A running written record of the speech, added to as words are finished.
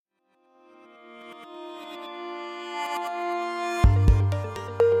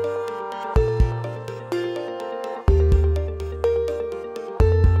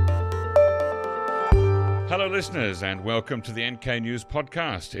listeners, and welcome to the NK News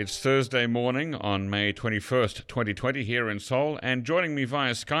Podcast. It's Thursday morning on May 21st, 2020 here in Seoul, and joining me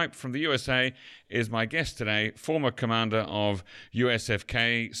via Skype from the USA is my guest today, former commander of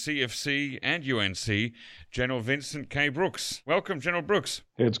USFK, CFC and UNC, General Vincent K. Brooks. Welcome, General Brooks.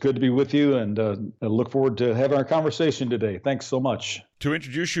 It's good to be with you, and I look forward to having our conversation today. Thanks so much. To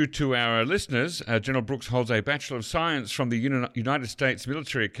introduce you to our listeners, General Brooks holds a Bachelor of Science from the United States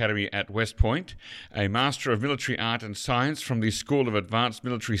Military Academy at West Point, a Master of Military Art and Science from the School of Advanced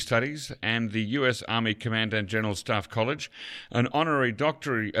Military Studies and the U.S. Army Command and General Staff College, an honorary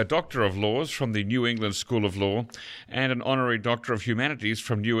Doctor of Laws from the New England School of Law, and an honorary Doctor of Humanities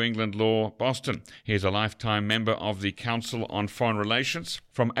from New England Law, Boston. He is a lifetime member of the Council on Foreign Relations.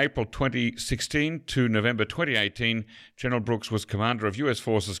 From April 2016 to November 2018, General Brooks was Commander of U.S.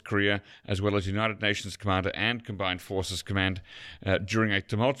 Forces Korea, as well as United Nations Commander and Combined Forces Command during a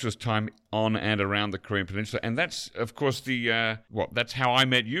tumultuous time on and around the Korean Peninsula. And that's, of course, that's how I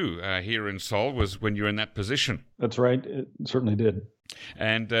met you here in Seoul, was when you were in that position. That's right. It certainly did.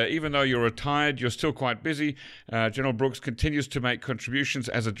 And even though you're retired, you're still quite busy. General Brooks continues to make contributions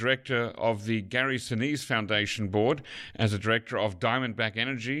as a director of the Gary Sinise Foundation Board, as a director of Diamondback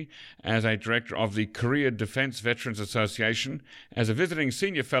Energy, as a director of the Korea Defense Veterans Association, as a visiting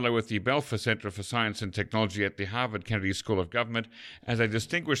senior fellow with the Belfer Center for Science and Technology at the Harvard Kennedy School of Government, as a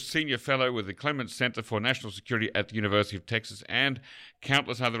distinguished senior fellow with the Clements Center for National Security at the University of Texas, and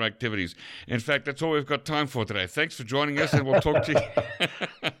countless other activities. In fact, that's all we've got time for today. Thanks for joining us, and we'll talk to you.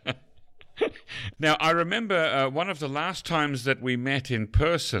 Now, I remember one of the last times that we met in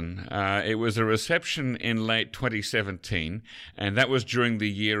person, it was a reception in late 2017, and that was during the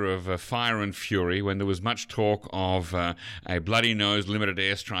year of fire and fury, when there was much talk of a bloody-nose limited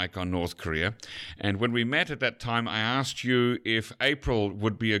airstrike on North Korea. And when we met at that time, I asked you if April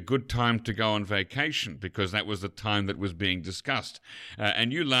would be a good time to go on vacation, because that was the time that was being discussed.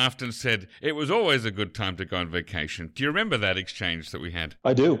 And you laughed and said it was always a good time to go on vacation. Do you remember that exchange that we had?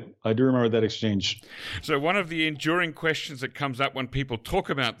 I do remember that exchange. So one of the enduring questions that comes up when people talk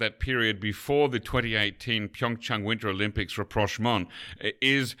about that period before the 2018 Pyeongchang Winter Olympics rapprochement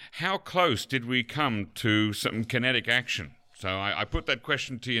is, how close did we come to some kinetic action? So I put that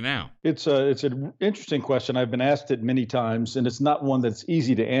question to you now. It's an interesting question. I've been asked it many times, and it's not one that's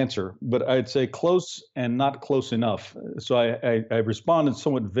easy to answer, but I'd say close and not close enough. So I responded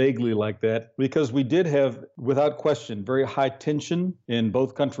somewhat vaguely like that, because we did have, without question, very high tension in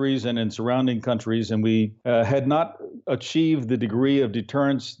both countries and in surrounding countries, and we had not achieved the degree of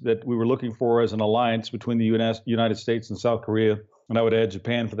deterrence that we were looking for as an alliance between the United States and South Korea, and I would add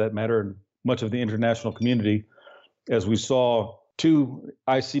Japan for that matter, and much of the international community, as we saw 2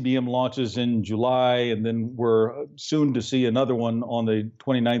 ICBM launches in July, and then we're soon to see another one on the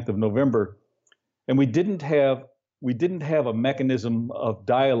 29th of November. And we didn't have a mechanism of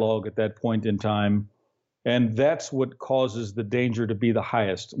dialogue at that point in time. And that's what causes the danger to be the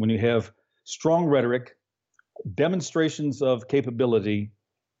highest. When you have strong rhetoric, demonstrations of capability,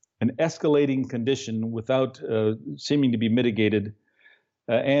 an escalating condition without seeming to be mitigated.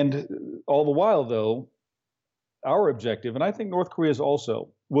 And all the while, though, our objective, and I think North Korea's also,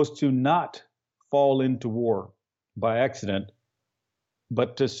 was to not fall into war by accident,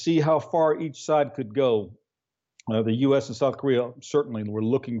 but to see how far each side could go. The U.S. and South Korea certainly were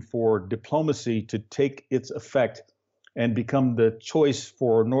looking for diplomacy to take its effect and become the choice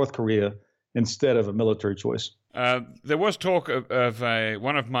for North Korea instead of a military choice. There was talk of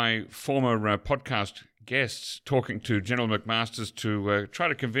one of my former podcast guests talking to General McMaster to try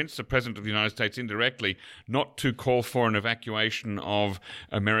to convince the President of the United States indirectly not to call for an evacuation of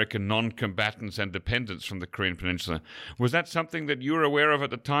American non-combatants and dependents from the Korean Peninsula. Was that something that you were aware of at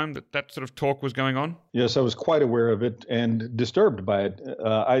the time, that sort of talk was going on? Yes, I was quite aware of it and disturbed by it.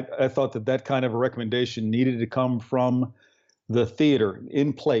 I thought that kind of a recommendation needed to come from the theater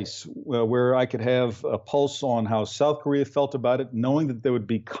in place, where I could have a pulse on how South Korea felt about it, knowing that there would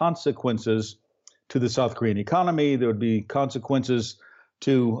be consequences to the South Korean economy. There would be consequences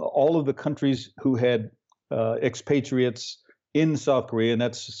to all of the countries who had expatriates in South Korea, and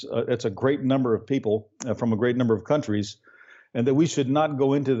that's a great number of people from a great number of countries, and that we should not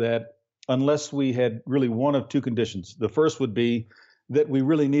go into that unless we had really one of 2 conditions. The first would be that we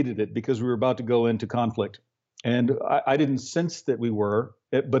really needed it because we were about to go into conflict. And I didn't sense that we were,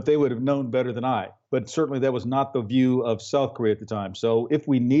 but they would have known better than I. But certainly that was not the view of South Korea at the time. So if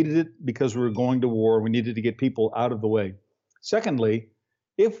we needed it because we were going to war, we needed to get people out of the way. Secondly,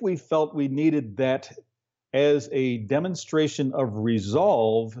 if we felt we needed that as a demonstration of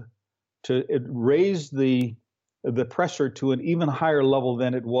resolve to raise the the pressure to an even higher level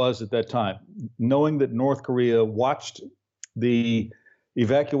than it was at that time, knowing that North Korea watched the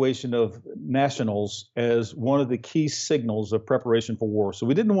evacuation of nationals as one of the key signals of preparation for war. So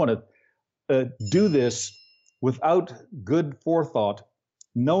we didn't want to do this without good forethought,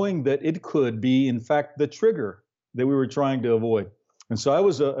 knowing that it could be, in fact, the trigger that we were trying to avoid. And so I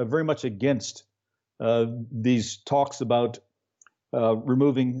was very much against these talks about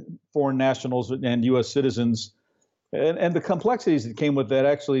removing foreign nationals and U.S. citizens. And the complexities that came with that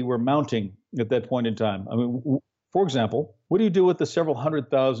actually were mounting at that point in time. I mean, for example, what do you do with the several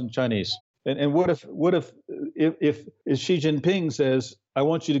 100,000 Chinese? And what if Xi Jinping says, I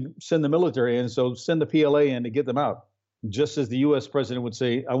want you to send the military in, so send the PLA in to get them out, just as the U.S. president would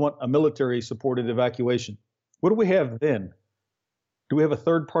say, I want a military-supported evacuation. What do we have then? Do we have a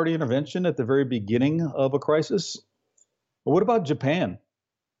third-party intervention at the very beginning of a crisis? Or what about Japan?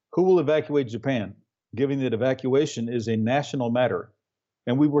 Who will evacuate Japan, given that evacuation is a national matter?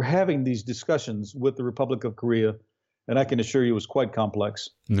 And we were having these discussions with the Republic of Korea, and I can assure you it was quite complex.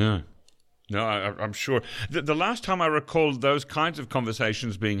 No, I'm sure. The last time I recall those kinds of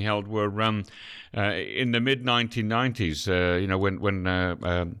conversations being held were in the mid-1990s,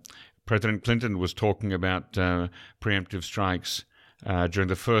 when President Clinton was talking about preemptive strikes during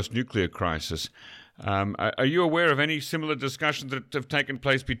the first nuclear crisis. Are you aware of any similar discussions that have taken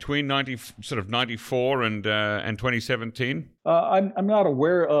place between 94 and 2017? I'm not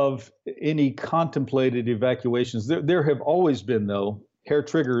aware of any contemplated evacuations. There have always been, though, hair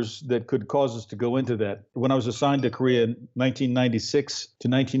triggers that could cause us to go into that. When I was assigned to Korea in 1996 to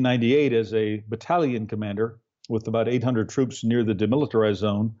 1998 as a battalion commander with about 800 troops near the demilitarized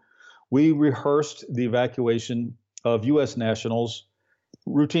zone, we rehearsed the evacuation of U.S. nationals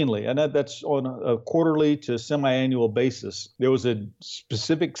routinely, and that's on a quarterly to semi-annual basis. There was a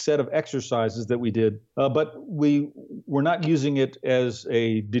specific set of exercises that we did, but we were not using it as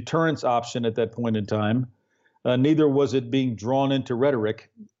a deterrence option at that point in time. Neither was it being drawn into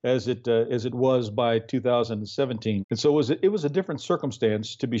rhetoric as it was by 2017. And so it was a different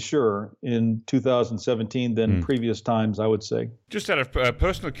circumstance, to be sure, in 2017 than previous times, I would say. Just out of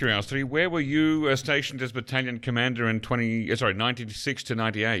personal curiosity, where were you stationed as battalion commander in 96 to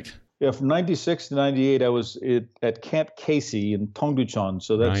 98? Yeah, from 96 to 98, I was at Camp Casey in Tongducheon.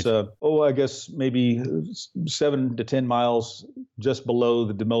 So that's, right. I guess maybe 7 to 10 miles just below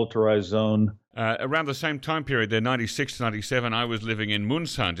the demilitarized zone. Around the same time period there, 96 to 97, I was living in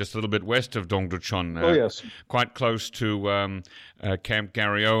Munsan, just a little bit west of Dongducheon. Yes. Quite close to Camp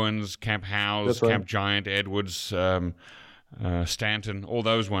Gary Owens, Camp Howes, right. Camp Giant, Edwards, Stanton, all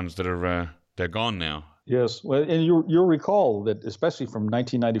those ones that are they're gone now. Yes, well, and you'll recall that especially from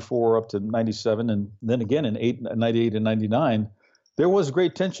 1994 up to 97, and then again in 98 and 99, there was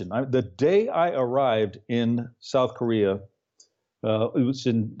great tension. The day I arrived in South Korea, it was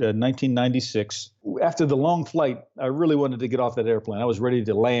in 1996. After the long flight, I really wanted to get off that airplane. I was ready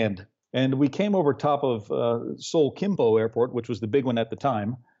to land. And we came over top of Seoul Kimpo Airport, which was the big one at the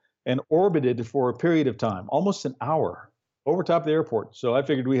time, and orbited for a period of time, almost an hour, over top of the airport. So I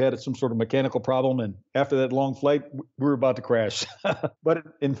figured we had some sort of mechanical problem, and after that long flight, we were about to crash. But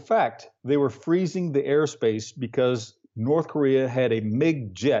in fact, they were freezing the airspace because North Korea had a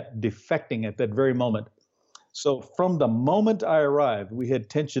MiG jet defecting at that very moment. So from the moment I arrived, we had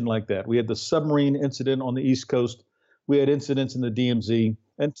tension like that. We had the submarine incident on the East Coast. We had incidents in the DMZ,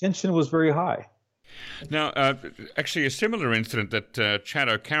 and tension was very high. Now, actually, a similar incident that Chad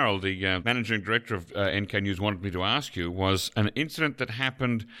O'Carroll, the managing director of NK News, wanted me to ask you was an incident that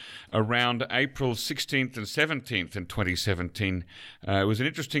happened around April 16th and 17th in 2017. It was an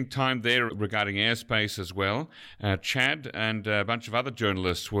interesting time there regarding airspace as well. Chad and a bunch of other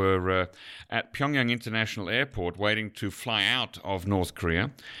journalists were at Pyongyang International Airport waiting to fly out of North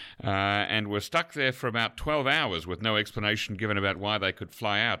Korea and were stuck there for about 12 hours with no explanation given about why they could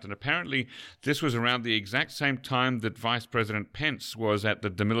fly out. And apparently this was around the exact same time that Vice President Pence was at the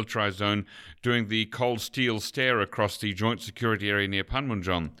demilitarized zone doing the cold steel stare across the joint security area near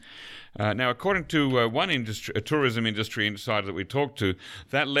Panmunjom. Now, according to one tourism industry insider that we talked to,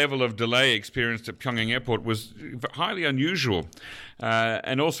 that level of delay experienced at Pyongyang Airport was highly unusual.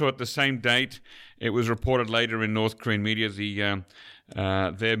 And also at the same date, it was reported later in North Korean media,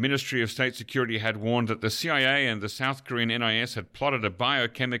 their Ministry of State Security had warned that the CIA and the South Korean NIS had plotted a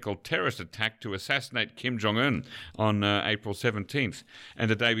biochemical terrorist attack to assassinate Kim Jong-un on April 17th. And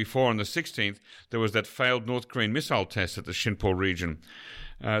the day before, on the 16th, there was that failed North Korean missile test at the Sinpo region.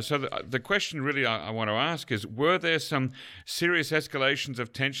 So the question really I want to ask is, were there some serious escalations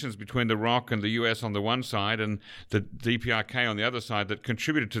of tensions between the ROC and the US on the one side and the DPRK on the other side that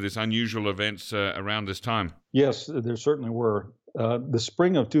contributed to this unusual events around this time? Yes, there certainly were. The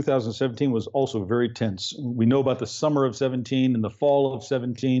spring of 2017 was also very tense. We know about the summer of 17 and the fall of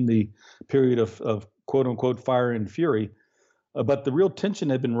 17, the period of quote unquote fire and fury. But the real tension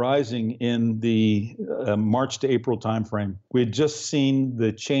had been rising in the March to April timeframe. We had just seen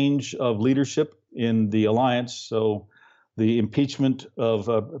the change of leadership in the alliance. So the impeachment of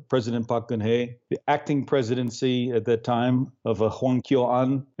President Park Geun-hye, the acting presidency at that time of Hwang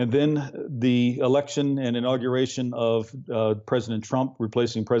Kyo-ahn, and then the election and inauguration of President Trump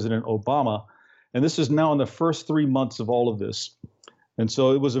replacing President Obama. And this is now in the first 3 months of all of this. And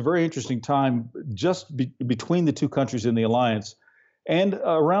so it was a very interesting time just between the two countries in the alliance. And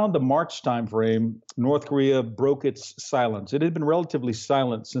around the March timeframe, North Korea broke its silence. It had been relatively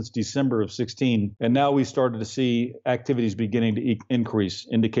silent since December of 16, and now we started to see activities beginning to increase,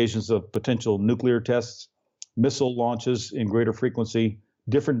 indications of potential nuclear tests, missile launches in greater frequency,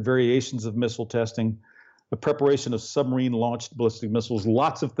 different variations of missile testing, the preparation of submarine-launched ballistic missiles.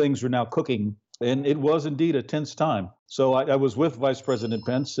 Lots of things are now cooking, and it was indeed a tense time. So I was with Vice President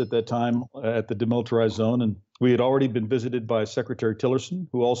Pence at that time at the demilitarized zone, and we had already been visited by Secretary Tillerson,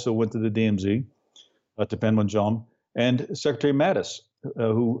 who also went to the DMZ, to Panmunjom, and Secretary Mattis,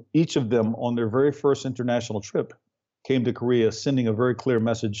 who each of them on their very first international trip came to Korea, sending a very clear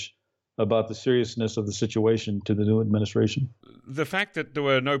message about the seriousness of the situation to the new administration. The fact that there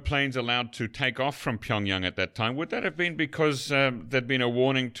were no planes allowed to take off from Pyongyang at that time, would that have been because there'd been a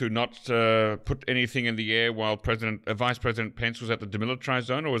warning to not put anything in the air while Vice President Pence was at the demilitarized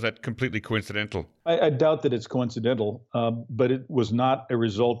zone, or was that completely coincidental? I doubt that it's coincidental, but it was not a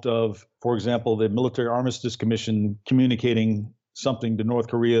result of, for example, the Military Armistice Commission communicating something to North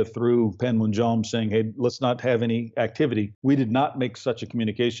Korea through Panmunjom saying, hey, let's not have any activity. We did not make such a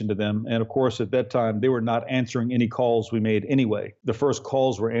communication to them. And of course, at that time, they were not answering any calls we made anyway. The first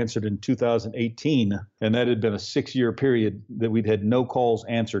calls were answered in 2018, and that had been a 6-year period that we'd had no calls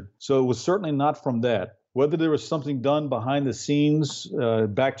answered. So it was certainly not from that. Whether there was something done behind the scenes,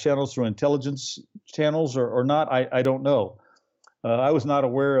 back channels through intelligence channels or not, I don't know. I was not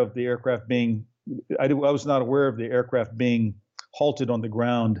aware of the aircraft being halted on the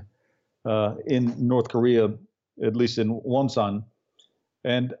ground in North Korea, at least in Wonsan.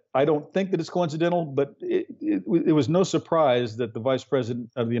 And I don't think that it's coincidental, but it was no surprise that the Vice President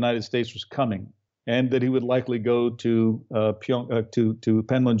of the United States was coming and that he would likely go to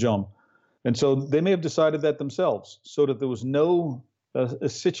Panmunjom. And so they may have decided that themselves so that there was no a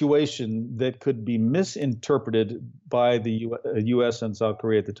situation that could be misinterpreted by the U.S. and South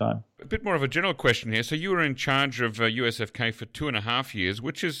Korea at the time. A bit more of a general question here. So you were in charge of USFK for 2.5 years,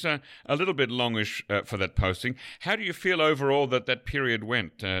 which is a little bit longish for that posting. How do you feel overall that period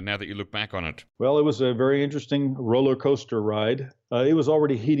went, now that you look back on it? Well, it was a very interesting roller coaster ride. It was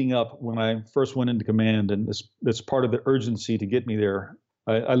already heating up when I first went into command, and that's part of the urgency to get me there.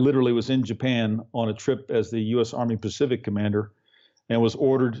 I literally was in Japan on a trip as the U.S. Army Pacific commander, and was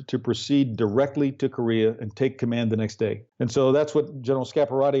ordered to proceed directly to Korea and take command the next day. And so that's what General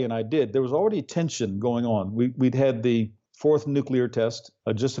Scaparrotti and I did. There was already tension going on. We'd had the fourth nuclear test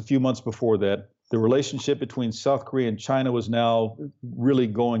just a few months before that. The relationship between South Korea and China was now really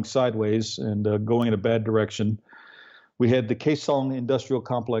going sideways and going in a bad direction. We had the Kaesong industrial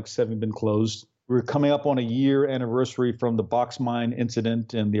complex having been closed. We were coming up on a year anniversary from the box mine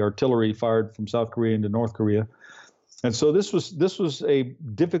incident and the artillery fired from South Korea into North Korea. And so this was a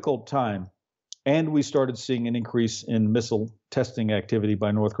difficult time, and we started seeing an increase in missile testing activity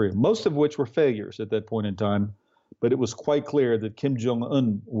by North Korea, most of which were failures at that point in time. But it was quite clear that Kim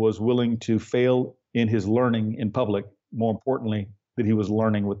Jong-un was willing to fail in his learning in public. More importantly, that he was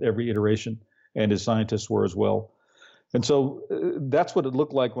learning with every iteration, and his scientists were as well. And so that's what it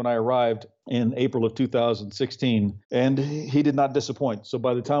looked like when I arrived in April of 2016, and he did not disappoint. So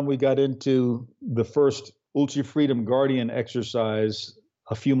by the time we got into the first Ulchi Freedom Guardian exercise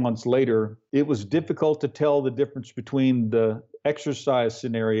a few months later, it was difficult to tell the difference between the exercise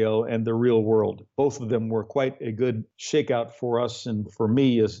scenario and the real world. Both of them were quite a good shakeout for us and for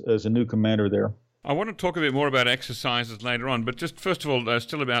me as a new commander there. I want to talk a bit more about exercises later on, but just first of all,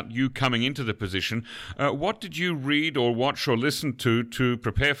 still about you coming into the position. What did you read or watch or listen to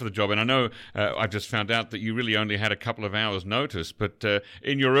prepare for the job? And I know I've just found out that you really only had a couple of hours' notice, but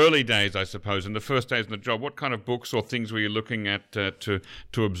in your early days, I suppose, in the first days in the job, what kind of books or things were you looking at to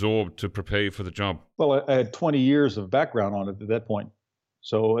absorb to prepare you for the job? Well, I had 20 years of background on it at that point.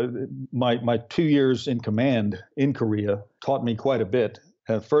 So my 2 years in command in Korea taught me quite a bit.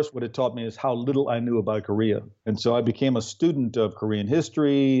 First, what it taught me is how little I knew about Korea. And so I became a student of Korean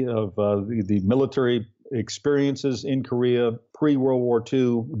history, of the military experiences in Korea pre-World War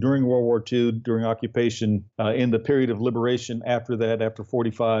II, during World War II, during occupation, in the period of liberation after that, after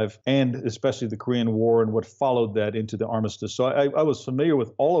 45, and especially the Korean War and what followed that into the armistice. So I was familiar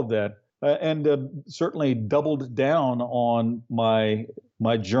with all of that. And certainly doubled down on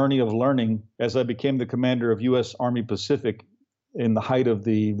my journey of learning as I became the commander of U.S. Army Pacific in the height of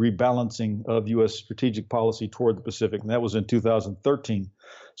the rebalancing of U.S. strategic policy toward the Pacific, and that was in 2013.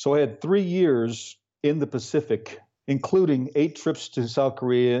 So I had 3 years in the Pacific, including 8 trips to South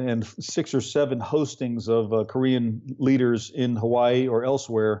Korea and 6 or 7 hostings of Korean leaders in Hawaii or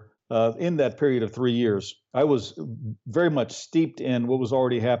elsewhere. In that period of 3 years, I was very much steeped in what was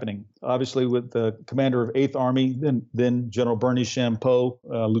already happening. Obviously, with the commander of 8th Army, then General Bernie Champeau,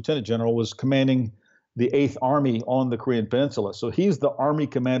 Lieutenant General, was commanding the 8th Army on the Korean Peninsula. So he's the Army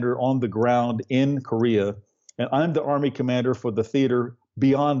commander on the ground in Korea, and I'm the Army commander for the theater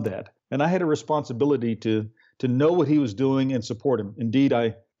beyond that. And I had a responsibility to know what he was doing and support him. Indeed,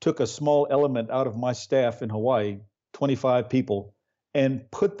 I took a small element out of my staff in Hawaii, 25 people,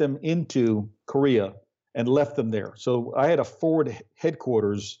 and put them into Korea and left them there. So I had a forward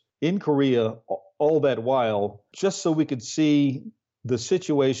headquarters in Korea all that while, just so we could see the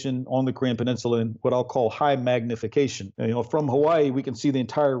situation on the Korean Peninsula in what I'll call high magnification. From Hawaii, we can see the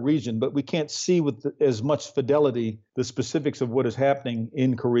entire region, but we can't see with as much fidelity the specifics of what is happening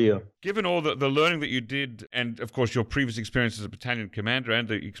in Korea. Given all the learning that you did, and of course your previous experience as a battalion commander and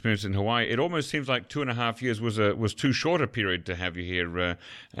the experience in Hawaii, it almost seems like 2.5 years was too short a period to have you here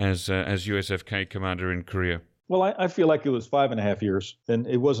as USFK commander in Korea. Well, I feel like it was 5.5 years, and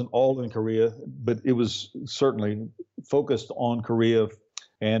it wasn't all in Korea, but it was certainly focused on Korea.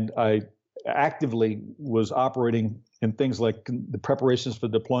 And I actively was operating in things like the preparations for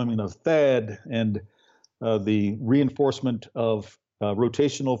deployment of THAAD and the reinforcement of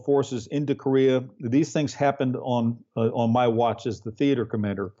rotational forces into Korea. These things happened on my watch as the theater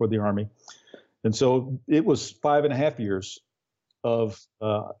commander for the Army. And so it was 5.5 years of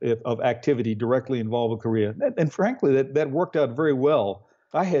activity directly involved with Korea. And frankly, that worked out very well.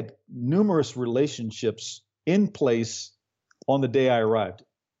 I had numerous relationships in place on the day I arrived.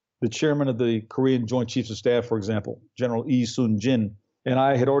 The chairman of the Korean Joint Chiefs of Staff, for example, General Lee Soon-jin, and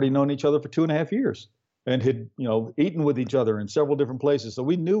I had already known each other for 2.5 years and had, eaten with each other in several different places. So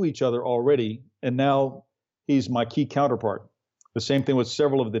we knew each other already, and now he's my key counterpart. The same thing with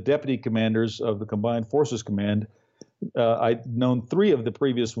several of the deputy commanders of the Combined Forces Command. I'd known 3 of the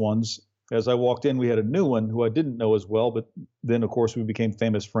previous ones. As I walked in, we had a new one who I didn't know as well, but then, of course, we became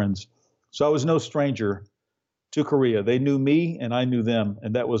famous friends. So I was no stranger to Korea. They knew me, and I knew them,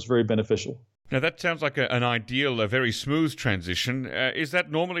 and that was very beneficial. Now, that sounds like an ideal, a very smooth transition. Is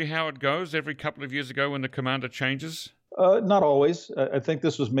that normally how it goes every couple of years ago when the commander changes? Not always. I think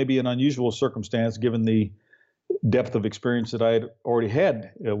this was maybe an unusual circumstance given the depth of experience that I had already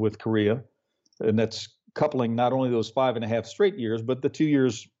had with Korea, and that's coupling not only those 5.5 straight years, but the 2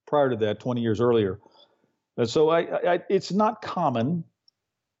 years prior to that, 20 years earlier. So it's not common.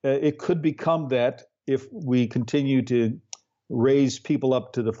 It could become that if we continue to raise people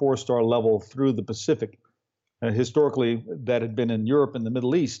up to the 4-star level through the Pacific. Historically, that had been in Europe and the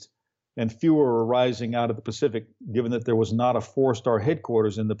Middle East, and fewer were rising out of the Pacific, given that there was not a 4-star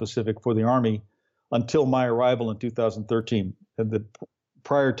headquarters in the Pacific for the Army until my arrival in 2013. And the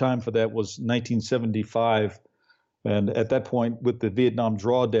prior time for that was 1975. And at that point, with the Vietnam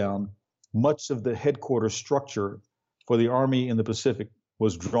drawdown, much of the headquarters structure for the Army in the Pacific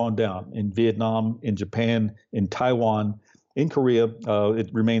was drawn down. In Vietnam, in Japan, in Taiwan, in Korea, it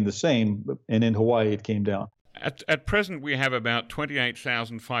remained the same, and in Hawaii, it came down. At present, we have about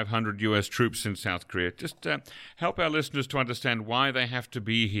 28,500 U.S. troops in South Korea. Just help our listeners to understand why they have to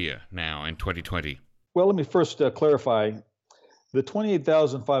be here now in 2020. Well, let me first clarify. The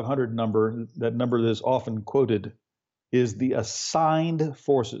 28,500 number, that number that is often quoted, is the assigned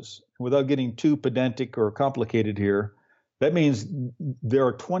forces. Without getting too pedantic or complicated here, that means there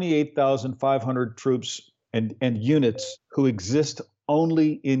are 28,500 troops and units who exist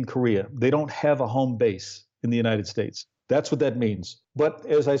only in Korea. They don't have a home base in the United States. That's what that means. But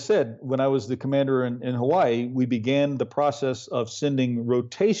as I said, when I was the commander in Hawaii, we began the process of sending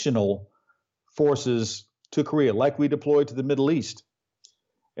rotational forces to Korea, like we deployed to the Middle East.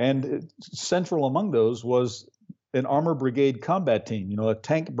 And central among those was an armor brigade combat team, a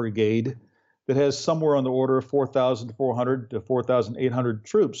tank brigade that has somewhere on the order of 4,400 to 4,800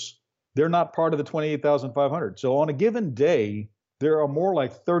 troops. They're not part of the 28,500. So on a given day, there are more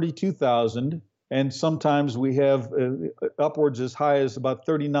like 32,000 And sometimes we have upwards as high as about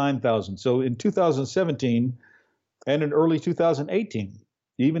 39,000. So in 2017 and in early 2018,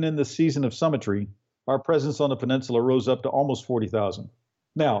 even in the season of summitry, our presence on the peninsula rose up to almost 40,000.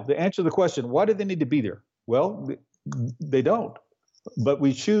 Now, to answer the question, why do they need to be there? Well, they don't. But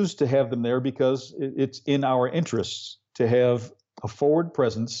we choose to have them there because it's in our interests to have a forward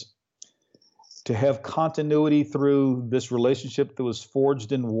presence, to have continuity through this relationship that was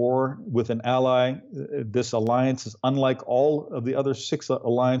forged in war with an ally. This alliance is unlike all of the other 6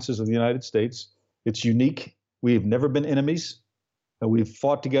 alliances of the United States. It's unique. We've never been enemies. We've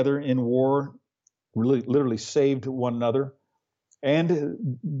fought together in war, really, literally saved one another.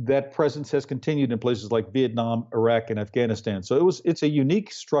 And that presence has continued in places like Vietnam, Iraq, and Afghanistan. So it's a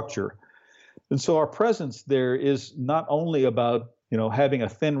unique structure. And so our presence there is not only about having a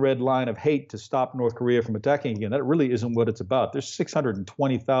thin red line of hate to stop North Korea from attacking again. That really isn't what it's about. There's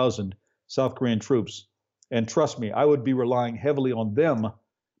 620,000 South Korean troops. And trust me, I would be relying heavily on them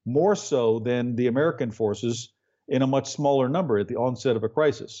more so than the American forces in a much smaller number at the onset of a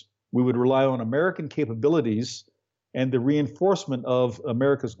crisis. We would rely on American capabilities and the reinforcement of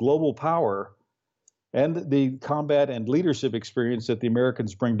America's global power and the combat and leadership experience that the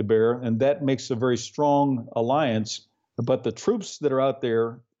Americans bring to bear. And that makes a very strong alliance. But the troops that are out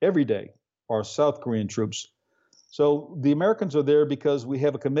there every day are South Korean troops. So the Americans are there because we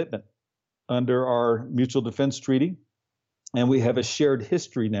have a commitment under our Mutual Defense Treaty, and we have a shared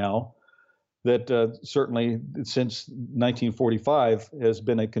history now that certainly since 1945 has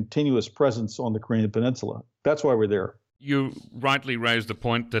been a continuous presence on the Korean Peninsula. That's why we're there. You rightly raised the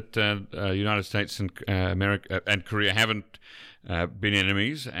point that United States and America and Korea haven't been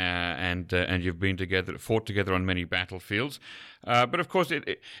enemies, and you've been together, fought together on many battlefields. But of course,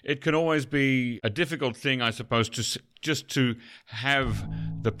 it can always be a difficult thing, I suppose, to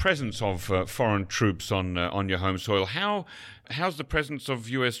have the presence of foreign troops on your home soil. How's the presence of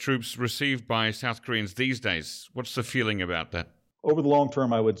U.S. troops received by South Koreans these days? What's the feeling about that? Over the long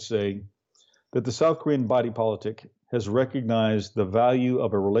term, I would say that the South Korean body politic has recognized the value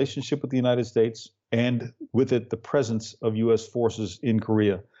of a relationship with the United States and with it the presence of U.S. forces in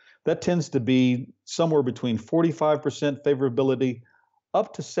Korea. That tends to be somewhere between 45% favorability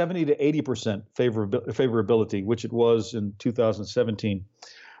up to 70 to 80% favorability, which it was in 2017.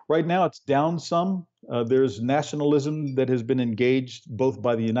 Right now, it's down some. There's nationalism that has been engaged both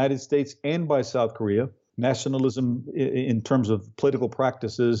by the United States and by South Korea, nationalism in terms of political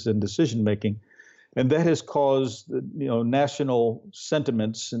practices and decision-making. And that has caused, national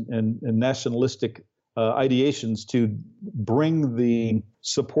sentiments and nationalistic ideations to bring the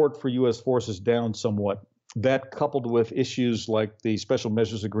support for U.S. forces down somewhat. That, coupled with issues like the Special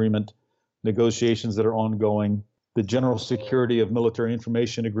Measures Agreement, negotiations that are ongoing, the General Security of Military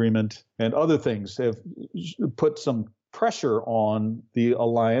Information Agreement, and other things have put some pressure on the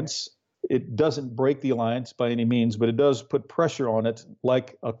alliance. It doesn't break the alliance by any means, but it does put pressure on it,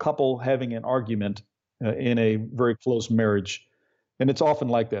 like a couple having an argument in a very close marriage. And it's often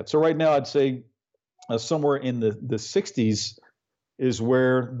like that. So right now, I'd say somewhere in the 60s is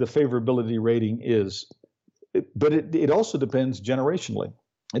where the favorability rating is. But it also depends generationally.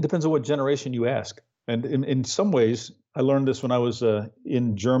 It depends on what generation you ask. And in some ways, I learned this when I was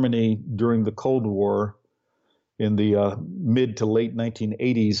in Germany during the Cold War in the mid to late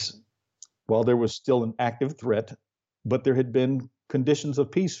 1980s, while there was still an active threat, but there had been conditions of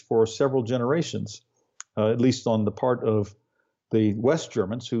peace for several generations, at least on the part of the West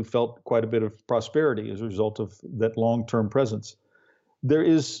Germans, who felt quite a bit of prosperity as a result of that long-term presence. There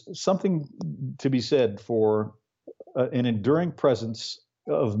is something to be said for an enduring presence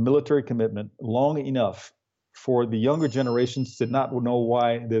of military commitment long enough for the younger generations to not know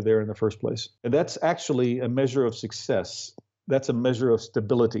why they're there in the first place. And that's actually a measure of success. That's a measure of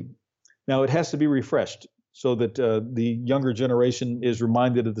stability. Now, it has to be refreshed so that the younger generation is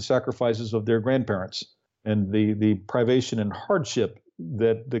reminded of the sacrifices of their grandparents and the privation and hardship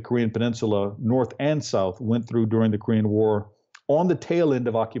that the Korean Peninsula, North and South, went through during the Korean War on the tail end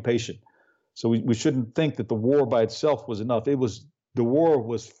of occupation. So we shouldn't think that the war by itself was enough. The war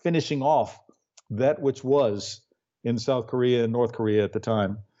was finishing off that which was in South Korea and North Korea at the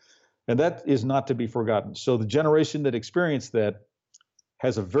time. And that is not to be forgotten. So the generation that experienced that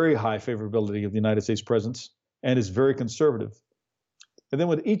has a very high favorability of the United States presence and is very conservative. And then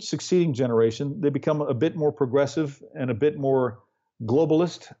with each succeeding generation, they become a bit more progressive and a bit more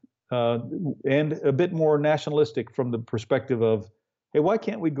globalist and a bit more nationalistic from the perspective of, hey, why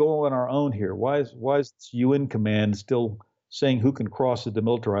can't we go on our own here? Why is this UN command still saying who can cross the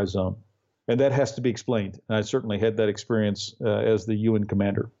demilitarized zone? And that has to be explained. And I certainly had that experience as the UN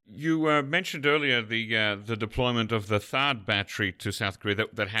commander. You mentioned earlier the deployment of the THAAD battery to South Korea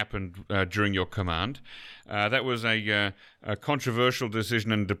that happened during your command. That was a controversial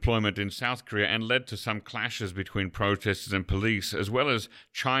decision and deployment in South Korea and led to some clashes between protesters and police, as well as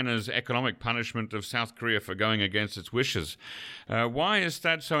China's economic punishment of South Korea for going against its wishes. Why is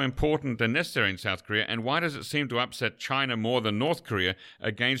that so important and necessary in South Korea, and why does it seem to upset China more than North Korea,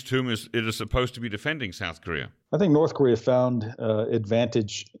 against whom it is supposed to be defending South Korea? I think North Korea found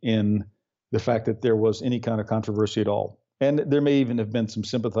advantage in the fact that there was any kind of controversy at all. And there may even have been some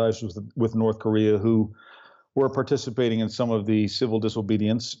sympathizers with North Korea who were participating in some of the civil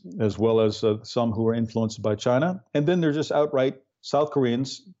disobedience, as well as some who were influenced by China. And then there's just outright South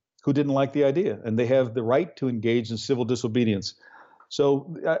Koreans who didn't like the idea, and they have the right to engage in civil disobedience.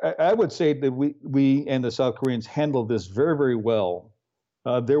 So I would say that we and the South Koreans handled this very, very well.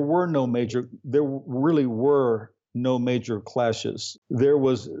 There really were no major clashes. There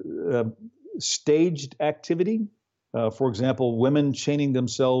was staged activity. For example, women chaining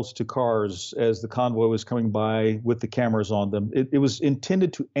themselves to cars as the convoy was coming by with the cameras on them. It was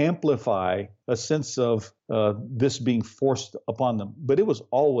intended to amplify a sense of this being forced upon them. But it was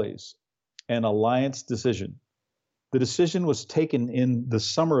always an alliance decision. The decision was taken in the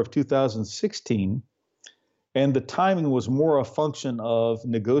summer of 2016. And the timing was more a function of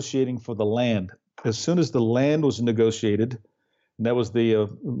negotiating for the land. As soon as the land was negotiated, and that was the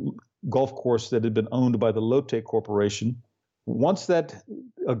golf course that had been owned by the Lotte Corporation, once that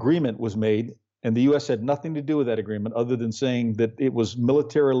agreement was made, and the U.S. had nothing to do with that agreement other than saying that it was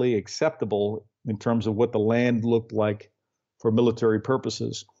militarily acceptable in terms of what the land looked like for military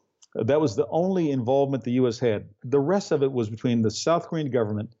purposes. That was the only involvement the U.S. had. The rest of it was between the South Korean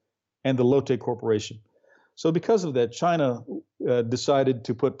government and the Lotte Corporation. So because of that, China decided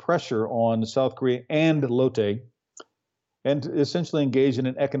to put pressure on South Korea and Lotte and essentially engage in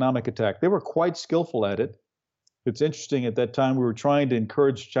an economic attack. They were quite skillful at it. It's interesting, at that time, we were trying to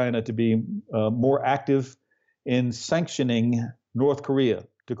encourage China to be more active in sanctioning North Korea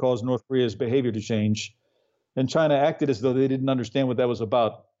to cause North Korea's behavior to change. And China acted as though they didn't understand what that was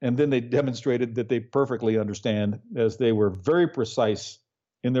about. And then they demonstrated that they perfectly understand, as they were very precise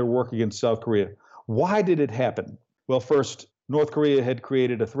in their work against South Korea. Why did it happen? Well, first, North Korea had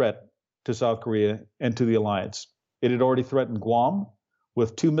created a threat to South Korea and to the alliance. It had already threatened Guam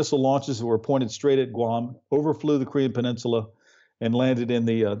with 2 missile launches that were pointed straight at Guam, overflew the Korean Peninsula, and landed in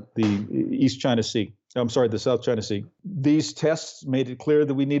the East China Sea. The South China Sea. These tests made it clear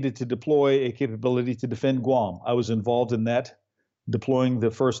that we needed to deploy a capability to defend Guam. I was involved in that, deploying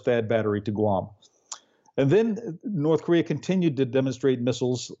the first THAAD battery to Guam. And then North Korea continued to demonstrate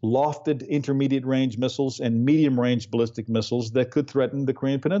missiles, lofted intermediate range missiles and medium range ballistic missiles that could threaten the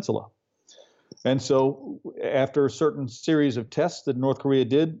Korean Peninsula. And so after a certain series of tests that North Korea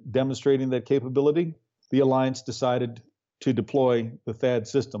did demonstrating that capability, the alliance decided to deploy the THAAD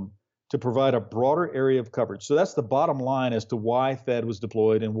system to provide a broader area of coverage. So that's the bottom line as to why THAAD was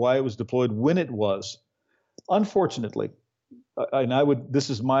deployed and why it was deployed when it was. Unfortunately, this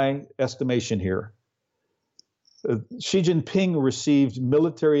is my estimation here, Xi Jinping received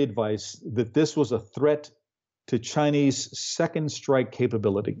military advice that this was a threat to Chinese second strike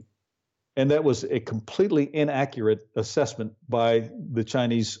capability. And that was a completely inaccurate assessment by the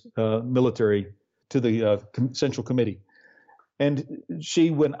Chinese military to the Central Committee. And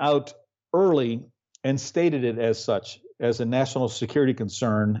Xi went out early and stated it as such, as a national security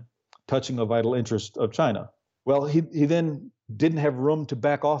concern touching a vital interest of China. Well, he then didn't have room to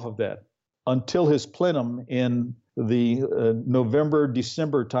back off of that until his plenum in the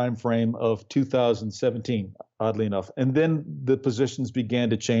November-December timeframe of 2017, oddly enough. And then the positions began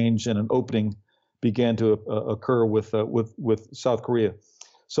to change and an opening began to occur with South Korea.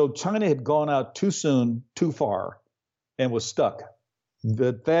 So China had gone out too soon, too far, and was stuck.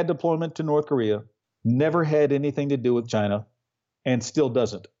 The THAAD deployment to North Korea never had anything to do with China and still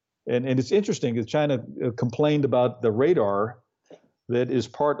doesn't. And it's interesting that China complained about the radar that is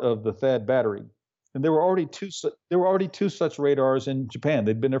part of the THAAD battery. And there were already two such radars in Japan.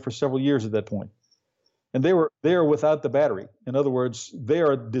 They'd been there for several years at that point. And they were there without the battery. In other words, they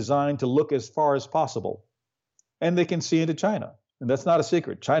are designed to look as far as possible. And they can see into China. And that's not a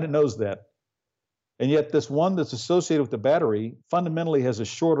secret. China knows that. And yet this one that's associated with the battery fundamentally has a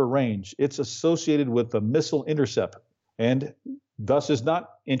shorter range. It's associated with a missile intercept and thus is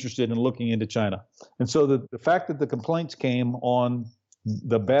not interested in looking into China. And so the fact that the complaints came on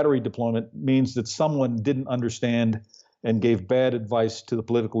the battery deployment means that someone didn't understand and gave bad advice to the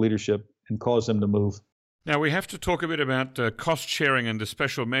political leadership and caused them to move. Now, we have to talk a bit about cost sharing and the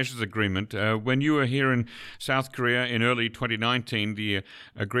special measures agreement. When you were here in South Korea in early 2019, the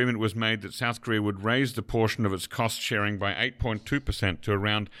agreement was made that South Korea would raise the portion of its cost sharing by 8.2% to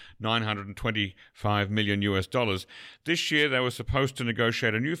around 925 million US dollars. This year, they were supposed to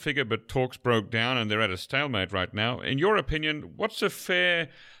negotiate a new figure, but talks broke down and they're at a stalemate right now. In your opinion, what's a fair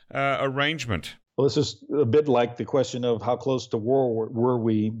arrangement? Well, this is a bit like the question of how close to war were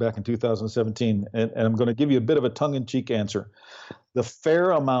we back in 2017. And I'm going to give you a bit of a tongue-in-cheek answer. The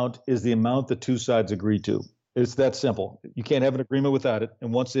fair amount is the amount the two sides agree to. It's that simple. You can't have an agreement without it.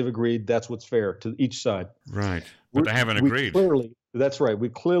 And once they've agreed, that's what's fair to each side. Right. But they haven't agreed. That's right. We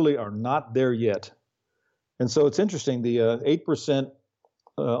clearly are not there yet. And so it's interesting. The 8%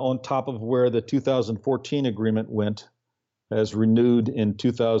 on top of where the 2014 agreement went, as renewed in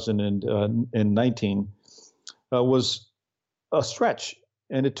 2019, was a stretch.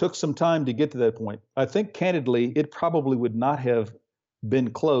 And it took some time to get to that point. I think, candidly, it probably would not have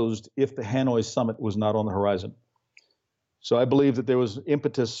been closed if the Hanoi summit was not on the horizon. So I believe that there was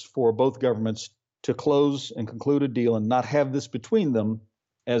impetus for both governments to close and conclude a deal and not have this between them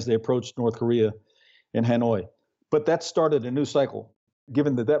as they approached North Korea in Hanoi. But that started a new cycle,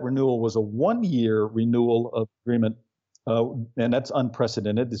 given that that renewal was a one-year renewal of agreement. And that's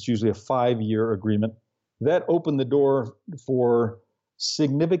unprecedented. It's usually a 5-year agreement. That opened the door for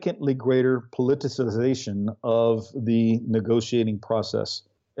significantly greater politicization of the negotiating process.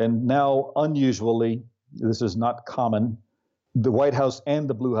 And now, unusually, this is not common, the White House and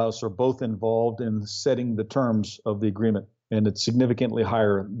the Blue House are both involved in setting the terms of the agreement. And it's significantly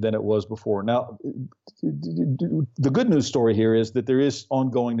higher than it was before. Now, the good news story here is that there is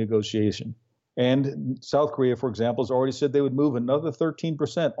ongoing negotiation. And South Korea, for example, has already said they would move another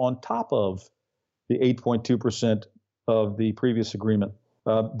 13% on top of the 8.2% of the previous agreement.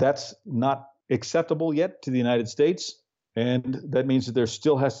 That's not acceptable yet to the United States. And that means that there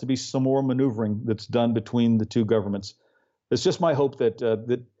still has to be some more maneuvering that's done between the two governments. It's just my hope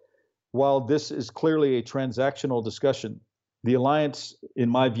that while this is clearly a transactional discussion, the alliance, in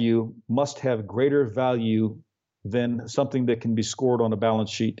my view, must have greater value than something that can be scored on a balance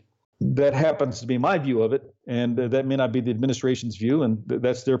sheet. That happens to be my view of it, and that may not be the administration's view, and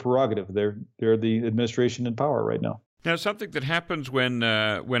that's their prerogative. They're the administration in power right now. Now, something that happens when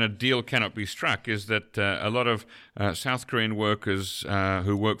a deal cannot be struck is that a lot of South Korean workers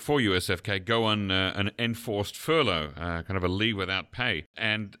who work for USFK go on an enforced furlough, kind of a leave without pay.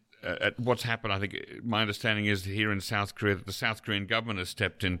 And what's happened, I think, my understanding is here in South Korea that the South Korean government has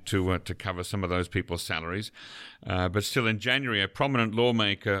stepped in to cover some of those people's salaries. But still in January, a prominent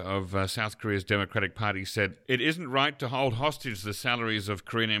lawmaker of South Korea's Democratic Party said it isn't right to hold hostage the salaries of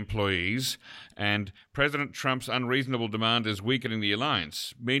Korean employees, and President Trump's unreasonable demand is weakening the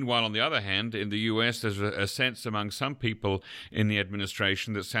alliance. Meanwhile, on the other hand, in the U.S., there's a sense among some people in the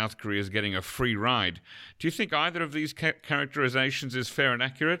administration that South Korea is getting a free ride. Do you think either of these characterizations is fair and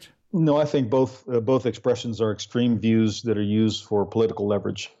accurate? No, I think both expressions are extreme views that are used for political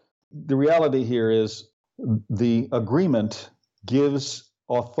leverage. The reality here is the agreement gives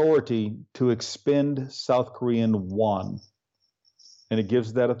authority to expend South Korean won, and it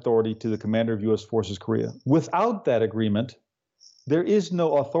gives that authority to the commander of U.S. Forces Korea. Without that agreement, there is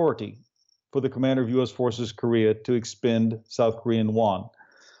no authority for the commander of U.S. Forces Korea to expend South Korean won.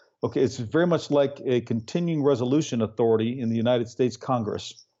 Okay, it's very much like a continuing resolution authority in the United States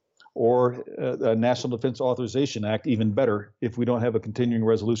Congress, or a National Defense Authorization Act, even better, if we don't have a continuing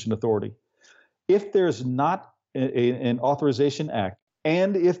resolution authority. If there's not an authorization act,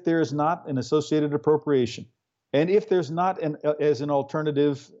 and if there's not an associated appropriation, and if there's not, as an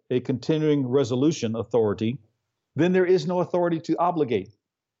alternative, a continuing resolution authority, then there is no authority to obligate.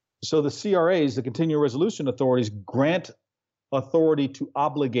 So the CRAs, the continuing resolution authorities, grant authority to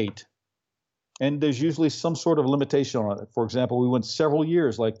obligate. And there's usually some sort of limitation on it. For example, we went several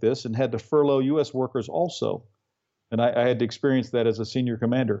years like this and had to furlough U.S. workers also. And I had to experience that as a senior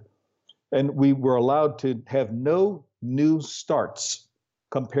commander. And we were allowed to have no new starts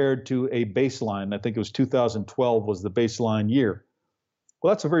compared to a baseline. I think it was 2012 was the baseline year.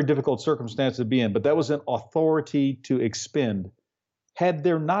 Well, that's a very difficult circumstance to be in, but that was an authority to expend. Had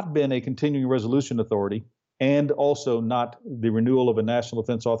there not been a continuing resolution authority, and also not the renewal of a National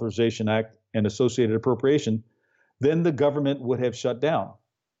Defense Authorization Act and associated appropriation, then the government would have shut down,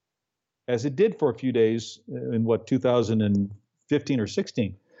 as it did for a few days in 2015 or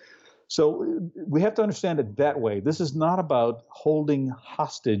 16. So we have to understand it that way. This is not about holding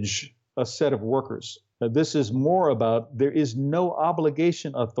hostage a set of workers. This is more about there is no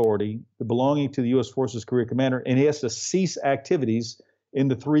obligation authority belonging to the U.S. Forces Korea commander, and he has to cease activities in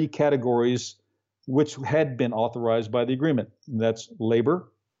the three categories which had been authorized by the agreement. And that's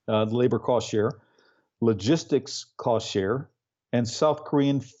labor, the labor cost share, logistics cost share, and South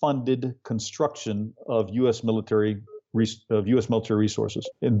Korean funded construction of U.S. military resources.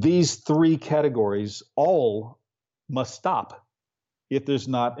 And these three categories all must stop if there's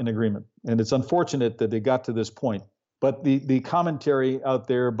not an agreement. And it's unfortunate that they got to this point. But the commentary out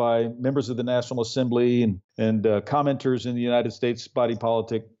there by members of the National Assembly and commenters in the United States body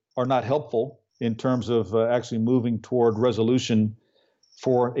politic are not helpful in terms of actually moving toward resolution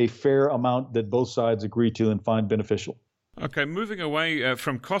for a fair amount that both sides agree to and find beneficial. Okay, moving away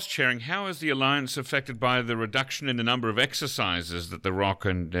from cost sharing, how is the alliance affected by the reduction in the number of exercises that the ROK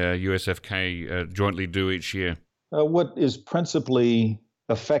and USFK jointly do each year? What is principally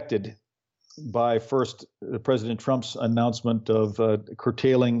affected by first President Trump's announcement of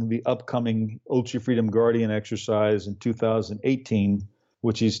curtailing the upcoming Ultra Freedom Guardian exercise in 2018,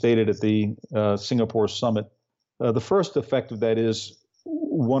 which he stated at the Singapore summit. The first effect of that is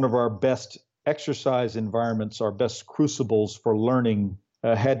one of our best exercise environments, our best crucibles for learning,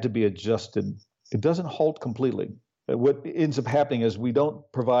 had to be adjusted. It doesn't halt completely. What ends up happening is we don't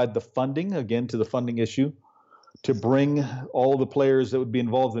provide the funding, again, to the funding issue, to bring all the players that would be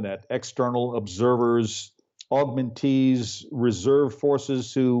involved in that, external observers, augmentees, reserve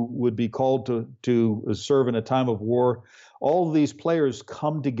forces who would be called to serve in a time of war. All of these players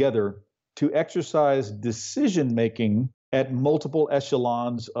come together to exercise decision-making at multiple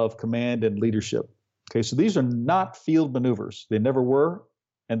echelons of command and leadership. Okay, so these are not field maneuvers. They never were,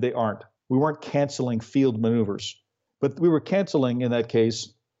 and they aren't. We weren't canceling field maneuvers, but we were canceling, in that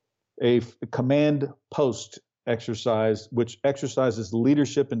case, a command post exercise, which exercises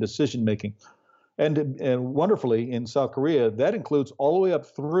leadership and decision-making. And wonderfully, in South Korea, that includes all the way up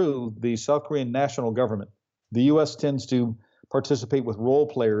through the South Korean national government. The U.S. tends to participate with role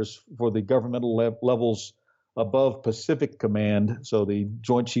players for the governmental levels above Pacific Command, so the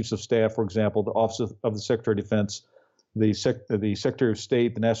Joint Chiefs of Staff, for example, the Office of the Secretary of Defense, the Secretary of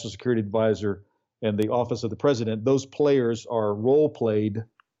State, the National Security Advisor, and the Office of the President. Those players are role played,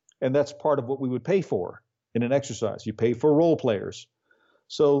 and that's part of what we would pay for in an exercise. You pay for role players.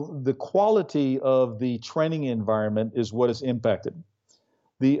 So the quality of the training environment is what is impacted.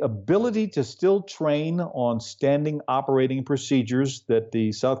 The ability to still train on standing operating procedures that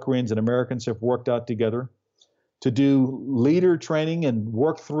the South Koreans and Americans have worked out together, to do leader training and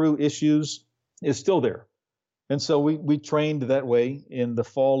work through issues is still there. And so we trained that way in the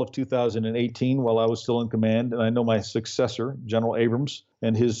fall of 2018 while I was still in command. And I know my successor, General Abrams,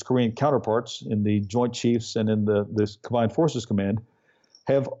 and his Korean counterparts in the Joint Chiefs and in the Combined Forces Command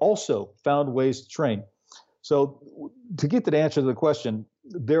have also found ways to train. So to get to the answer to the question,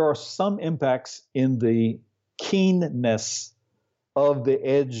 there are some impacts in the keenness of the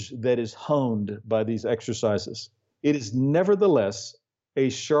edge that is honed by these exercises. It is nevertheless a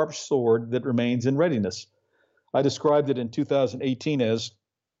sharp sword that remains in readiness. I described it in 2018 as,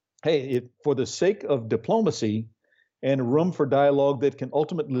 hey, for the sake of diplomacy and room for dialogue that can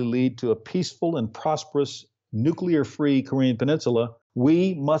ultimately lead to a peaceful and prosperous nuclear-free Korean Peninsula,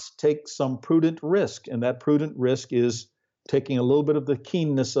 we must take some prudent risk. And that prudent risk is taking a little bit of the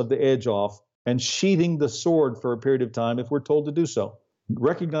keenness of the edge off and sheathing the sword for a period of time if we're told to do so,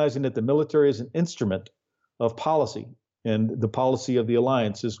 recognizing that the military is an instrument of policy, and the policy of the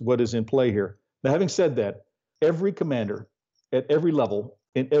alliance is what is in play here. Now, having said that, every commander at every level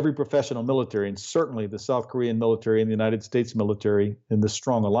in every professional military, and certainly the South Korean military and the United States military in the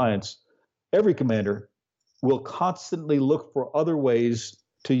strong alliance, every commander will constantly look for other ways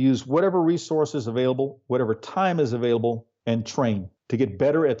to use whatever resources available, whatever time is available, and train to get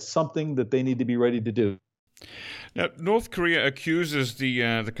better at something that they need to be ready to do. Now, North Korea accuses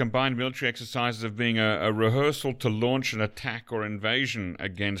the combined military exercises of being a rehearsal to launch an attack or invasion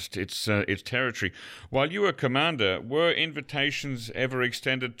against its territory. While you were commander, were invitations ever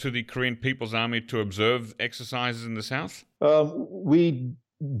extended to the Korean People's Army to observe exercises in the South? We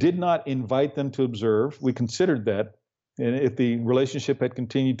did not invite them to observe. We considered that. And if the relationship had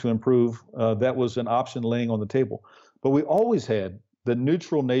continued to improve, that was an option laying on the table. But we always had the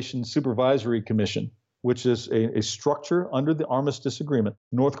Neutral Nations Supervisory Commission, which is a structure under the Armistice Agreement.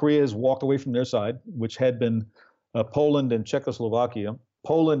 North Korea has walked away from their side, which had been Poland and Czechoslovakia.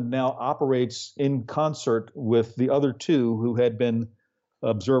 Poland now operates in concert with the other two who had been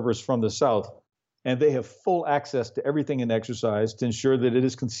observers from the South. And they have full access to everything in exercise to ensure that it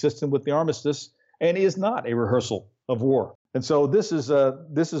is consistent with the armistice and is not a rehearsal of war. And so this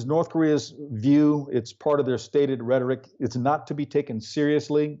is North Korea's view. It's part of their stated rhetoric. It's not to be taken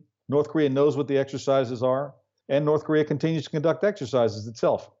seriously. North Korea knows what the exercises are, and North Korea continues to conduct exercises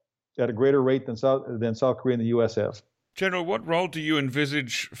itself. at a greater rate than South Korea and the U.S. have. General, what role do you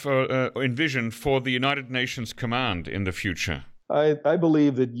envision for the United Nations Command in the future? I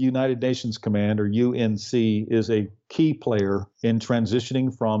believe that United Nations Command, or UNC, is a key player in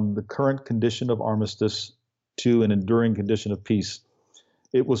transitioning from the current condition of armistice to an enduring condition of peace.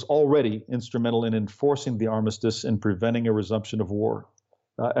 It was already instrumental in enforcing the armistice and preventing a resumption of war.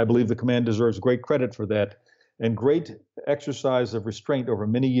 I believe the command deserves great credit for that and great exercise of restraint over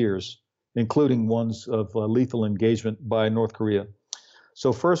many years, including ones of lethal engagement by North Korea.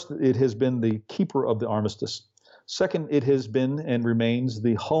 So first, it has been the keeper of the armistice. Second, it has been and remains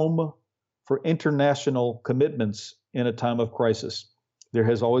the home for international commitments in a time of crisis. There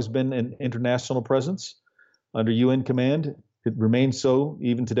has always been an international presence under UN command. It remains so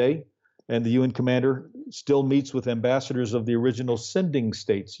even today. And the UN commander still meets with ambassadors of the original sending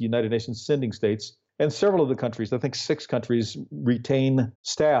states, United Nations sending states, and several of the countries, I think 6 countries, retain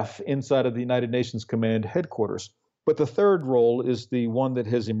staff inside of the United Nations Command headquarters. But the third role is the one that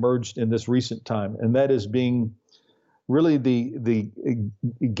has emerged in this recent time, and that is being really the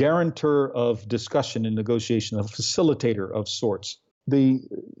guarantor of discussion and negotiation, a facilitator of sorts. The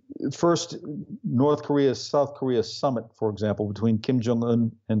first North Korea-South Korea summit, for example, between Kim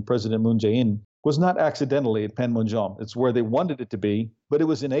Jong-un and President Moon Jae-in was not accidentally at Panmunjom. It's where they wanted it to be, but it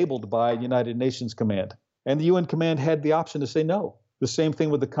was enabled by United Nations Command. And the UN Command had the option to say no. The same thing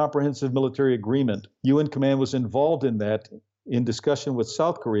with the Comprehensive Military Agreement. UN Command was involved in that in discussion with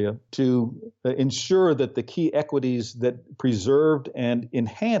South Korea to ensure that the key equities that preserved and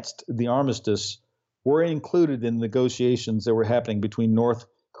enhanced the armistice were included in negotiations that were happening between North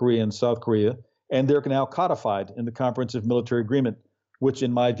Korea and South Korea, and they're now codified in the Comprehensive Military Agreement, which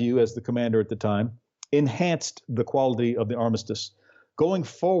in my view, as the commander at the time, enhanced the quality of the armistice. Going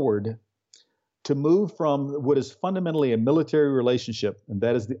forward, to move from what is fundamentally a military relationship, and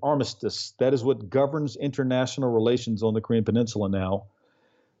that is the armistice, that is what governs international relations on the Korean Peninsula now,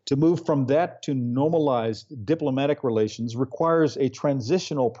 to move from that to normalized diplomatic relations requires a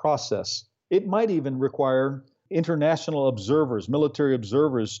transitional process. It might even require international observers, military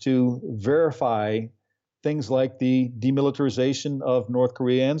observers, to verify things like the demilitarization of North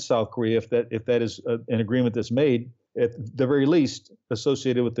Korea and South Korea, if that is an agreement that's made, at the very least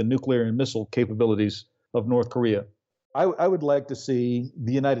associated with the nuclear and missile capabilities of North Korea. I would like to see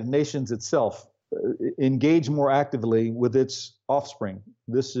the United Nations itself engage more actively with its offspring.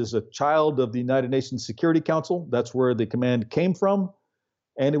 This is a child of the United Nations Security Council. That's where the command came from.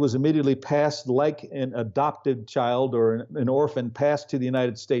 And it was immediately passed like an adopted child or an orphan passed to the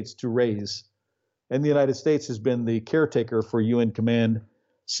United States to raise. And the United States has been the caretaker for UN Command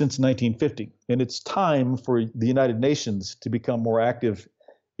since 1950. And it's time for the United Nations to become more active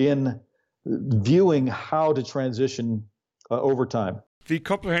in viewing how to transition over time. The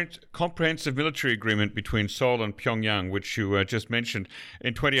comprehensive military agreement between Seoul and Pyongyang, which you just mentioned,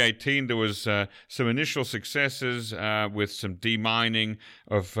 in 2018 there was some initial successes with some demining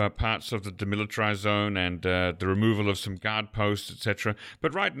of parts of the demilitarized zone and the removal of some guard posts, etc.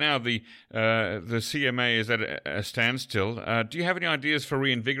 But right now the CMA is at a standstill. Do you have any ideas for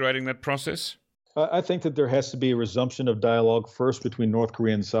reinvigorating that process? I think that there has to be a resumption of dialogue first between North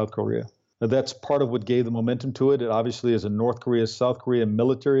Korea and South Korea. That's part of what gave the momentum to it. It obviously is a North Korea-South Korea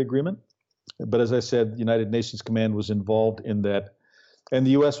military agreement. But as I said, the United Nations Command was involved in that. And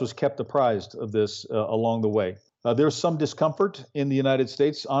the U.S. was kept apprised of this along the way. There's some discomfort in the United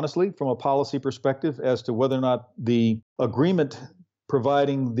States, honestly, from a policy perspective as to whether or not the agreement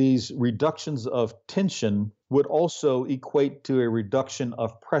providing these reductions of tension would also equate to a reduction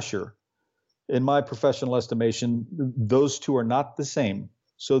of pressure. In my professional estimation, those two are not the same.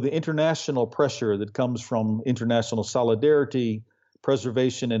 So the international pressure that comes from international solidarity,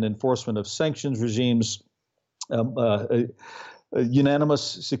 preservation and enforcement of sanctions regimes, unanimous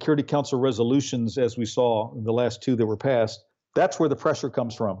Security Council resolutions, as we saw in the last 2 that were passed, that's where the pressure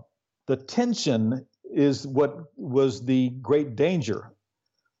comes from. The tension is what was the great danger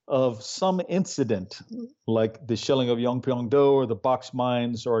of some incident, like the shelling of Yongpyeong-do or the box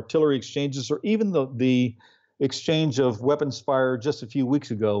mines or artillery exchanges, or even the exchange of weapons fire just a few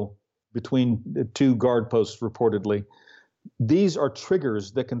weeks ago between the 2 guard posts reportedly. These are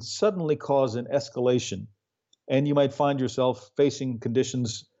triggers that can suddenly cause an escalation, and you might find yourself facing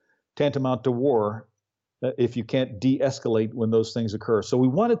conditions tantamount to war if you can't de-escalate when those things occur. So we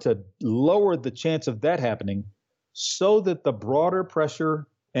wanted to lower the chance of that happening so that the broader pressure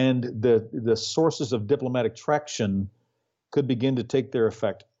and the sources of diplomatic traction could begin to take their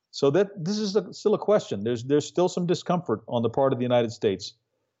effect. So that this is still a question. There's still some discomfort on the part of the United States.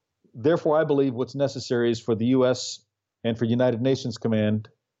 Therefore, I believe what's necessary is for the U.S. and for United Nations Command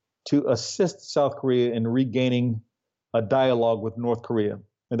to assist South Korea in regaining a dialogue with North Korea.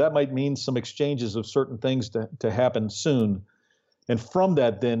 And that might mean some exchanges of certain things to happen soon. And from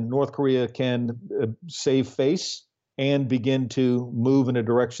that, then North Korea can save face and begin to move in a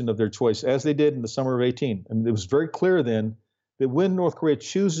direction of their choice, as they did in the summer of 18. And it was very clear then that when North Korea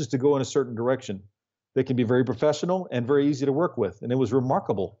chooses to go in a certain direction, they can be very professional and very easy to work with. And it was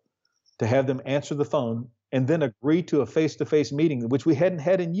remarkable to have them answer the phone and then agree to a face-to-face meeting, which we hadn't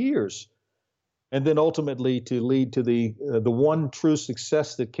had in years. And then ultimately to lead to the one true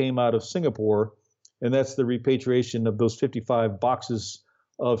success that came out of Singapore, and that's the repatriation of those 55 boxes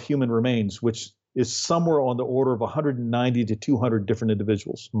of human remains, which is somewhere on the order of 190 to 200 different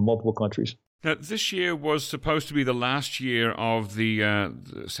individuals from multiple countries. Now, this year was supposed to be the last year of the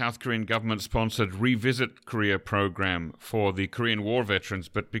South Korean government-sponsored Revisit Korea program for the Korean War veterans,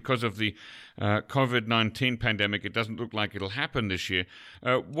 but because of the COVID-19 pandemic, it doesn't look like it'll happen this year.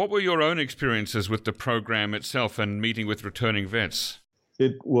 What were your own experiences with the program itself and meeting with returning vets?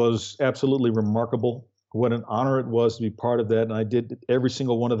 It was absolutely remarkable. What an honor it was to be part of that, and I did every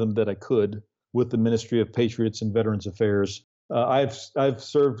single one of them that I could with the Ministry of Patriots and Veterans Affairs. I've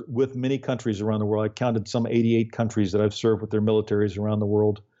served with many countries around the world. I counted some 88 countries that I've served with their militaries around the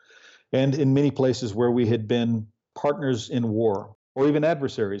world, and in many places where we had been partners in war or even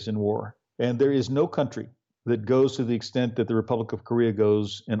adversaries in war. And there is no country that goes to the extent that the Republic of Korea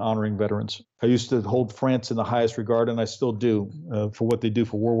goes in honoring veterans. I used to hold France in the highest regard, and I still do, for what they do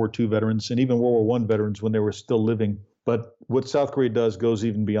for World War II veterans and even World War I veterans when they were still living. But what South Korea does goes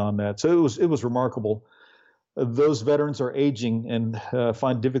even beyond that. So it was remarkable. Those veterans are aging and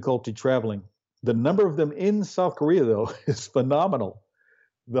find difficulty traveling. The number of them in South Korea, though, is phenomenal.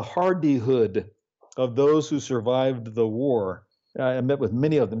 The hardihood of those who survived the war. I met with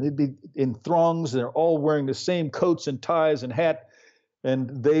many of them. They'd be in throngs. They're all wearing the same coats and ties and hat,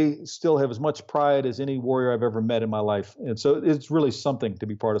 and they still have as much pride as any warrior I've ever met in my life. And so it's really something to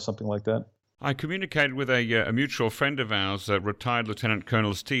be part of something like that. I communicated with a mutual friend of ours, retired Lieutenant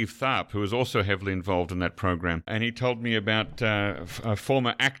Colonel Steve Tharp, who was also heavily involved in that program. And he told me about a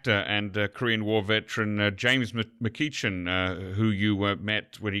former actor and Korean War veteran James McEachin, who you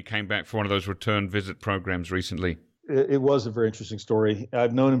met when he came back for one of those return visit programs recently. It was a very interesting story.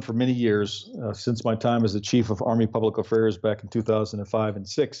 I've known him for many years, since my time as the chief of Army Public Affairs back in 2005 and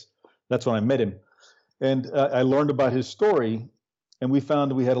 6. That's when I met him. And I learned about his story. And we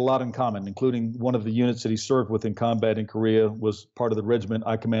found we had a lot in common, including one of the units that he served with in combat in Korea was part of the regiment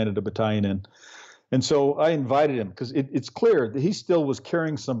I commanded a battalion in. And so I invited him because it's clear that he still was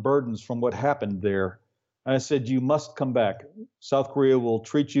carrying some burdens from what happened there. And I said, you must come back. South Korea will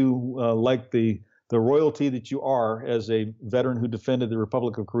treat you like the royalty that you are as a veteran who defended the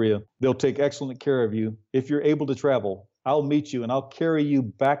Republic of Korea. They'll take excellent care of you. If you're able to travel, I'll meet you and I'll carry you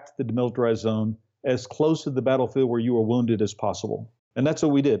back to the demilitarized zone as close to the battlefield where you were wounded as possible. And that's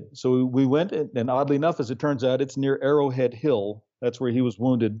what we did. So we went, and oddly enough, as it turns out, it's near Arrowhead Hill. That's where he was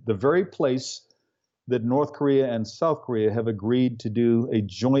wounded, the very place that North Korea and South Korea have agreed to do a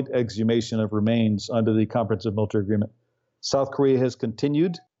joint exhumation of remains under the Comprehensive Military Agreement. South Korea has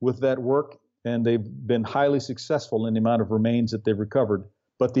continued with that work, and they've been highly successful in the amount of remains that they've recovered.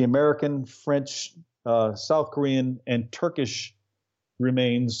 But the American, French, South Korean, and Turkish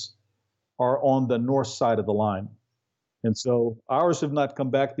remains are on the north side of the line. And so ours have not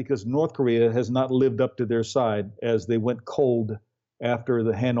come back because North Korea has not lived up to their side as they went cold after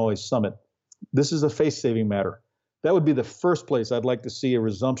the Hanoi summit. This is a face-saving matter. That would be the first place I'd like to see a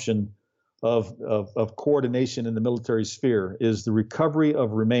resumption of coordination in the military sphere, is the recovery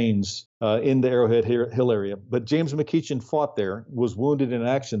of remains in the Arrowhead Hill area. But James McEachin fought there, was wounded in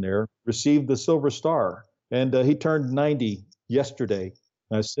action there, received the Silver Star, and he turned 90 yesterday.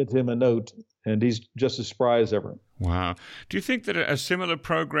 I sent him a note, and he's just as spry as ever. Wow. Do you think that a similar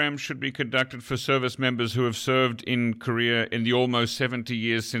program should be conducted for service members who have served in Korea in the almost 70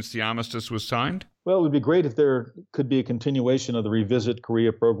 years since the armistice was signed? Well, it would be great if there could be a continuation of the Revisit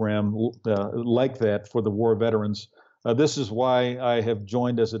Korea program like that for the war veterans. This is why I have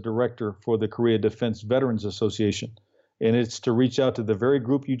joined as a director for the Korea Defense Veterans Association, and it's to reach out to the very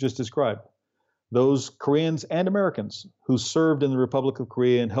group you just described. Those Koreans and Americans who served in the Republic of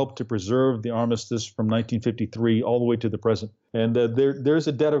Korea and helped to preserve the armistice from 1953 all the way to the present. And there's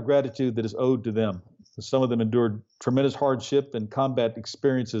a debt of gratitude that is owed to them. Some of them endured tremendous hardship and combat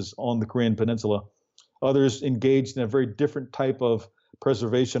experiences on the Korean Peninsula. Others engaged in a very different type of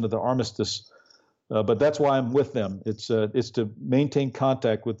preservation of the armistice. But that's why I'm with them. It's to maintain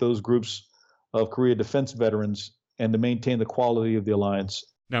contact with those groups of Korea defense veterans and to maintain the quality of the alliance.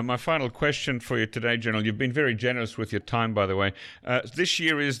 Now, my final question for you today, General, you've been very generous with your time, by the way. This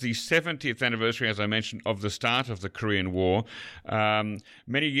year is the 70th anniversary, as I mentioned, of the start of the Korean War.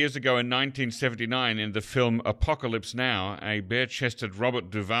 Many years ago in 1979, in the film Apocalypse Now, a bare-chested Robert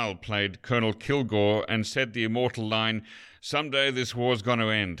Duvall played Colonel Kilgore and said the immortal line, "Someday this war's going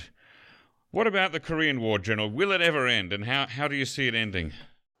to end." What about the Korean War, General? Will it ever end, and how do you see it ending?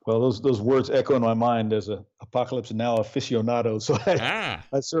 Well, those words echo in my mind as a Apocalypse Now aficionado. So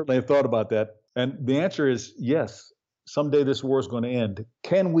I certainly have thought about that. And the answer is yes. Someday this war is going to end.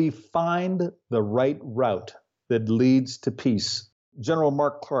 Can we find the right route that leads to peace? General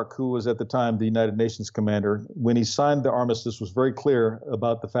Mark Clark, who was at the time the United Nations commander, when he signed the armistice, was very clear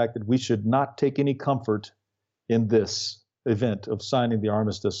about the fact that we should not take any comfort in this event of signing the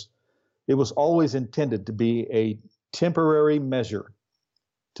armistice. It was always intended to be a temporary measure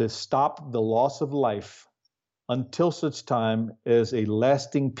to stop the loss of life until such time as a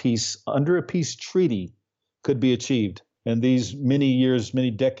lasting peace under a peace treaty could be achieved. And these many years, many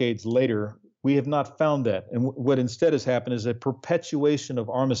decades later, we have not found that. And what instead has happened is a perpetuation of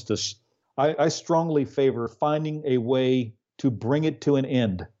armistice. I strongly favor finding a way to bring it to an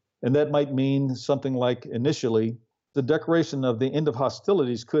end. And that might mean something like initially, the declaration of the end of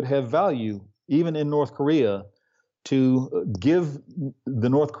hostilities could have value, even in North Korea, to give the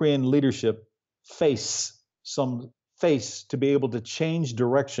North Korean leadership some face to be able to change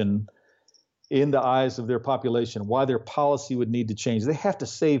direction in the eyes of their population, why their policy would need to change. They have to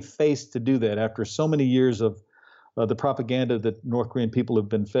save face to do that after so many years of the propaganda that North Korean people have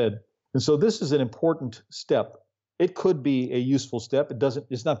been fed. And so this is an important step. It could be a useful step.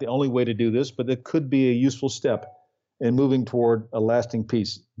 It's not the only way to do this, but it could be a useful step in moving toward a lasting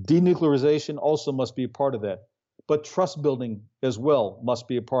peace. Denuclearization also must be a part of that. But trust building as well must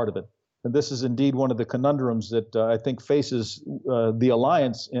be a part of it. And this is indeed one of the conundrums that I think faces the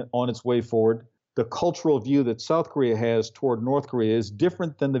alliance on its way forward. The cultural view that South Korea has toward North Korea is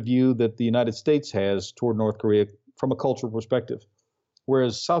different than the view that the United States has toward North Korea from a cultural perspective.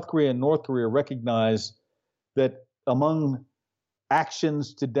 Whereas South Korea and North Korea recognize that among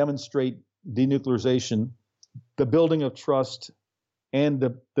actions to demonstrate denuclearization, the building of trust, and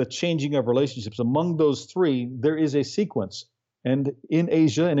the changing of relationships, among those three, there is a sequence. And in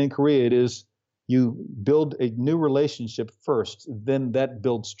Asia and in Korea, it is you build a new relationship first, then that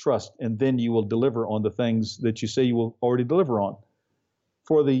builds trust, and then you will deliver on the things that you say you will already deliver on.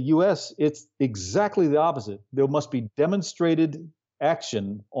 For the U.S., it's exactly the opposite. There must be demonstrated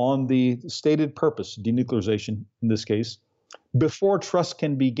action on the stated purpose, denuclearization in this case, before trust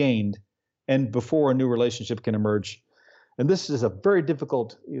can be gained and before a new relationship can emerge. And this is a very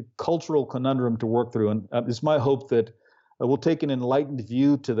difficult cultural conundrum to work through. And it's my hope that we'll take an enlightened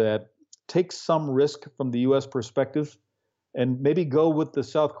view to that, take some risk from the U.S. perspective, and maybe go with the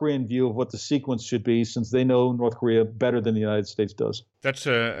South Korean view of what the sequence should be, since they know North Korea better than the United States does. That's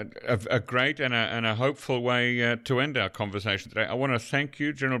a great and a hopeful way to end our conversation today. I want to thank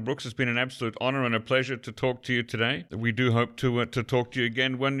you, General Brooks. It's been an absolute honor and a pleasure to talk to you today. We do hope to talk to you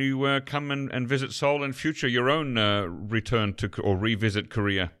again when you come and visit Seoul in future, your own return to or revisit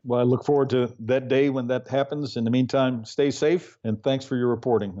Korea. Well, I look forward to that day when that happens. In the meantime, stay safe, and thanks for your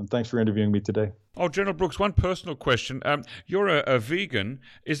reporting, and thanks for interviewing me today. Oh, General Brooks, one personal question. You're a vegan.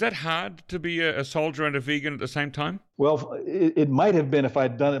 Is that hard to be a soldier and a vegan at the same time? Well, it might have been if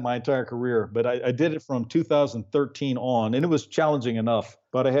I'd done it my entire career, but I did it from 2013 on, and it was challenging enough.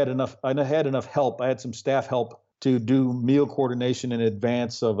 But I had enough help. I had some staff help to do meal coordination in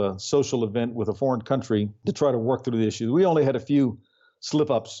advance of a social event with a foreign country to try to work through the issues. We only had a few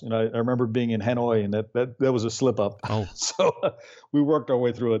slip-ups, and I remember being in Hanoi, and that was a slip-up. Oh. So we worked our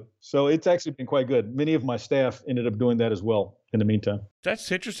way through it. So it's actually been quite good. Many of my staff ended up doing that as well in the meantime.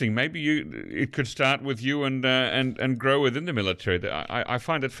 That's interesting. Maybe it could start with you and grow within the military. I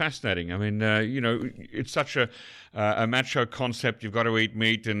find it fascinating. I mean, it's such a macho concept. You've got to eat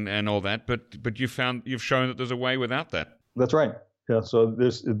meat and all that, but you've shown that there's a way without that. That's right. Yeah. So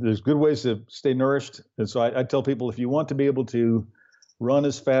there's good ways to stay nourished. And so I tell people, if you want to be able to run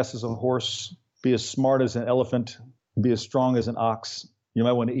as fast as a horse, be as smart as an elephant, be as strong as an ox, you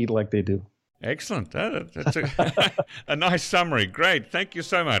might want to eat like they do. Excellent. That's a nice summary. Great. Thank you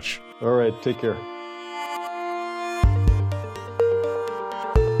so much. All right. Take care.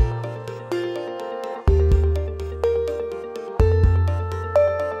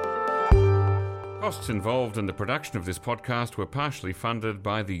 Costs involved in the production of this podcast were partially funded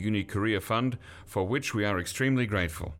by the Uni Korea Fund, for which we are extremely grateful.